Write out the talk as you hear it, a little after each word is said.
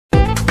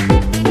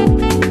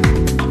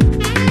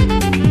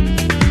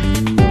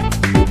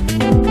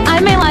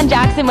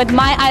Jackson with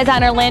My Eyes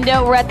on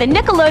Orlando. We're at the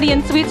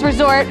Nickelodeon Suites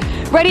Resort,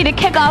 ready to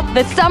kick off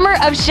the Summer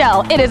of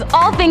Shell. It is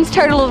all things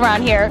turtles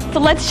around here, so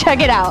let's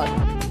check it out.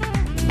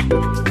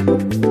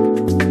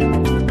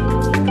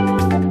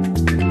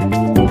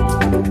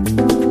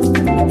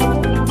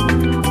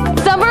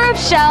 Summer of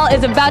Shell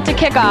is about to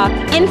kick off.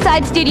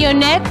 Inside Studio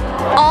Nick,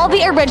 all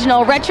the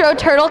original retro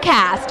turtle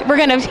cast. We're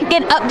gonna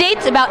get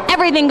updates about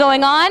everything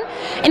going on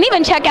and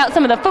even check out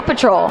some of the Foot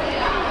Patrol.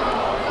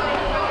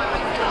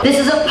 This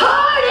is a party!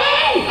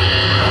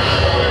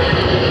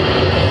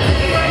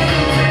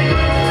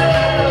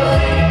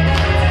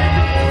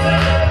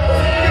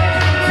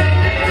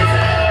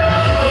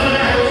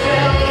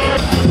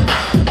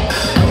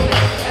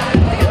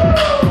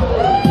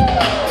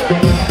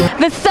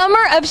 The Summer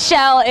of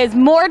Shell is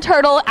more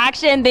turtle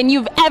action than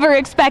you've ever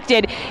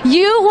expected.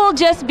 You will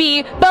just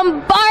be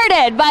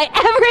bombarded by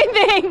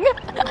everything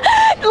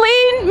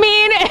lean,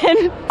 mean,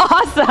 and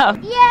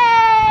awesome.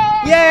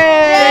 Yay!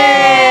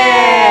 Yay!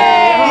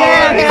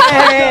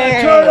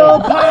 Turtle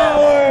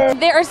power!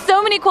 There are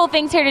so many cool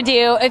things here to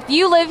do. If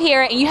you live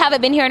here and you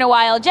haven't been here in a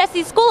while,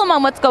 Jesse, school them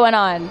on what's going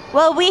on.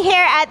 Well, we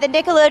here at the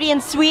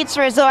Nickelodeon Suites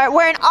Resort,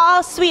 we're an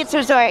all-suites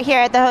resort here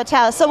at the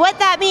hotel. So what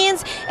that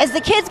means is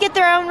the kids get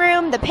their own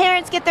room, the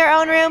parents get their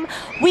own room.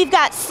 We've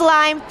got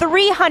slime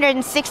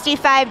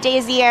 365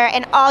 days a year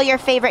and all your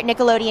favorite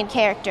Nickelodeon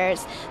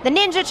characters. The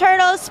Ninja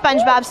Turtles,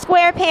 SpongeBob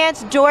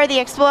SquarePants, Dora the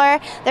Explorer.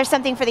 There's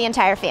something for the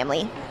entire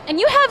family. And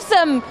you have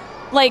some,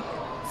 like,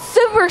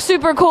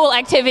 super cool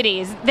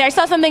activities. I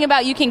saw something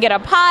about you can get a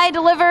pie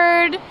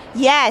delivered.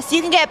 Yes,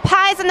 you can get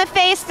pies in the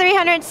face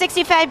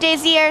 365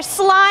 days a year,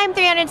 slime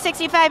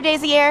 365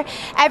 days a year.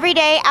 Every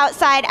day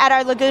outside at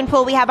our lagoon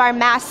pool, we have our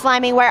mass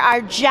sliming where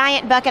our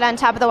giant bucket on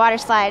top of the water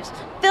slides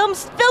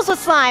fills with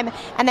slime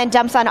and then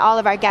dumps on all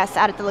of our guests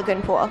out at the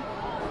lagoon pool.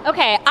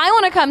 Okay, I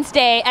want to come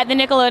stay at the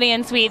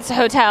Nickelodeon Suites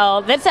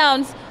Hotel. That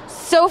sounds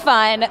so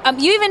fun.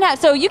 You even have,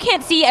 so you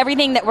can't see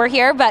everything that we're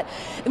here, but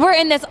we're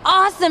in this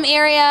awesome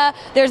area.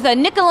 There's the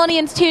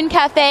Nickelodeon's Toon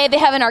Cafe. They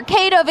have an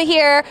arcade over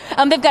here.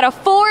 They've got a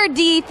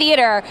 4D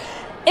theater.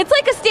 It's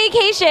like a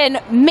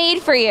staycation made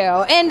for you.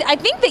 And I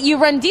think that you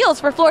run deals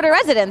for Florida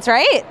residents,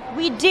 right?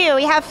 We do.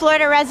 We have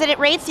Florida resident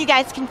rates. You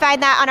guys can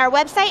find that on our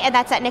website, and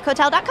that's at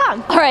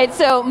nickhotel.com. All right,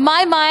 so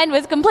my mind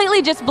was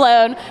completely just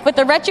blown with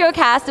the retro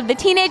cast of the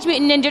Teenage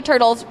Mutant Ninja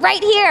Turtles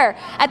right here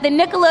at the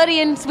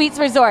Nickelodeon Suites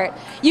Resort.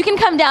 You can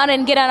come down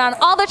and get in on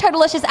all the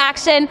Turtlicious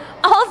action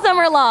all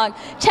summer long.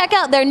 Check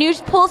out their new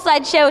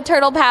poolside show,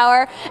 Turtle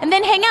Power, and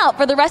then hang out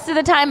for the rest of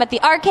the time at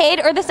the arcade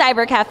or the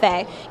Cyber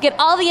Cafe. Get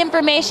all the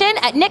information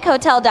at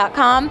nickhotel.com.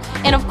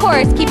 And of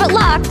course, keep it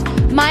locked,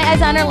 My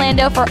Eyes on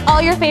Orlando for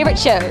all your favorite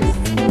shows.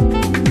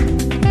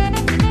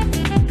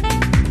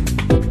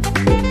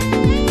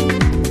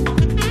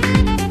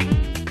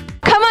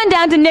 Come on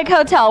down to Nick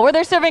Hotel where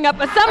they're serving up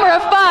a summer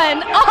of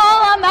fun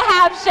all on the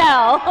half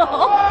shell.